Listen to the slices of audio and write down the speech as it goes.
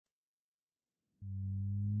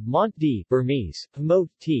Mont D, Burmese, Mot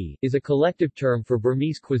T, is a collective term for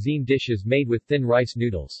Burmese cuisine dishes made with thin rice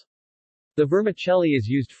noodles. The vermicelli is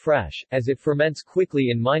used fresh, as it ferments quickly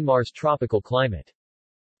in Myanmar's tropical climate.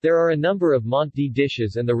 There are a number of Mont D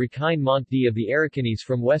dishes and the Rakhine Mont D of the Arakanese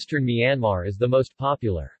from western Myanmar is the most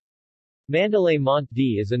popular. Mandalay Mont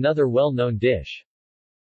D is another well-known dish.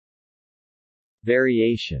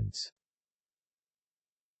 Variations.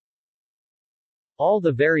 All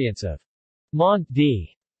the variants of Mont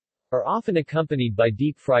D are often accompanied by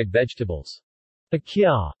deep-fried vegetables. A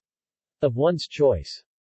kya of one's choice.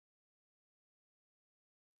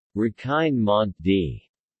 Rakhine Mont D.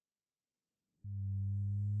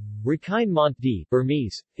 Rakhine Mont D,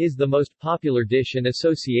 Burmese, is the most popular dish in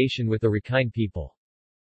association with the Rakhine people.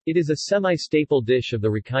 It is a semi-staple dish of the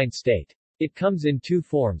Rakhine state. It comes in two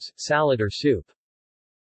forms, salad or soup.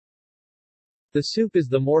 The soup is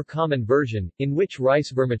the more common version, in which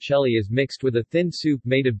rice vermicelli is mixed with a thin soup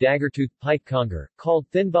made of daggertooth pike conger, called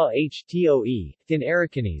thinba htoe, thin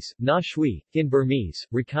Arakanese, na shui, thin Burmese,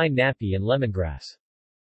 Rakhine napi and lemongrass.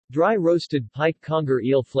 Dry roasted pike conger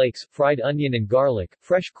eel flakes, fried onion and garlic,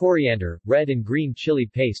 fresh coriander, red and green chili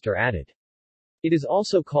paste are added. It is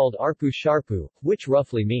also called arpu sharpu, which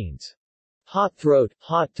roughly means hot throat,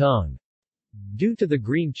 hot tongue, due to the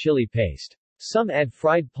green chili paste. Some add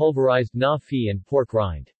fried pulverized na fi and pork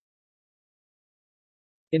rind.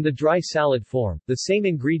 In the dry salad form, the same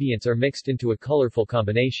ingredients are mixed into a colorful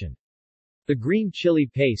combination. The green chili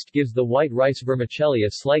paste gives the white rice vermicelli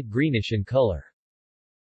a slight greenish in color.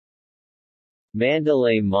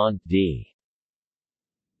 Mandalay Mont D.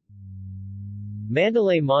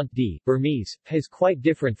 Mandalay Mont D, Burmese, is quite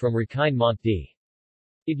different from Rakhine Mont D.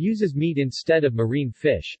 It uses meat instead of marine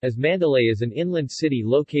fish, as Mandalay is an inland city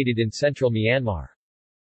located in central Myanmar.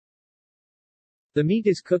 The meat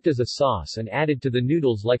is cooked as a sauce and added to the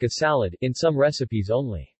noodles like a salad, in some recipes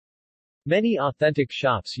only. Many authentic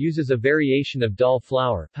shops uses a variation of dal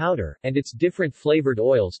flour powder, and its different flavored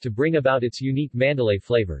oils to bring about its unique Mandalay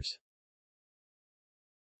flavors.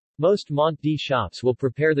 Most Mont D shops will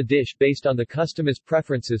prepare the dish based on the customer's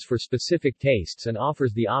preferences for specific tastes and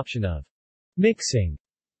offers the option of mixing,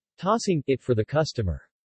 tossing it for the customer.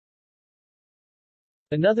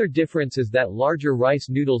 Another difference is that larger rice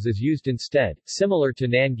noodles is used instead, similar to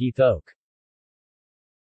Nan Gi Thok.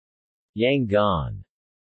 Yangon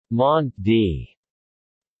Mont D.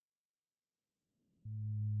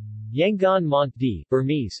 Yangon Mont D,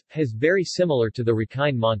 Burmese, is very similar to the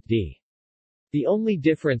Rakhine Mont D. The only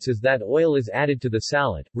difference is that oil is added to the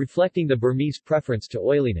salad, reflecting the Burmese preference to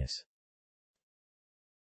oiliness.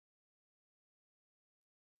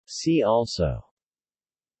 See also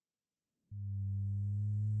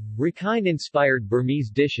Rakhine-inspired Burmese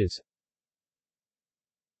dishes.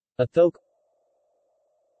 Athok,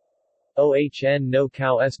 Ohn no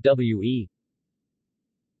cow swe,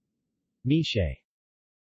 Miche.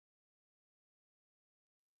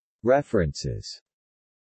 References.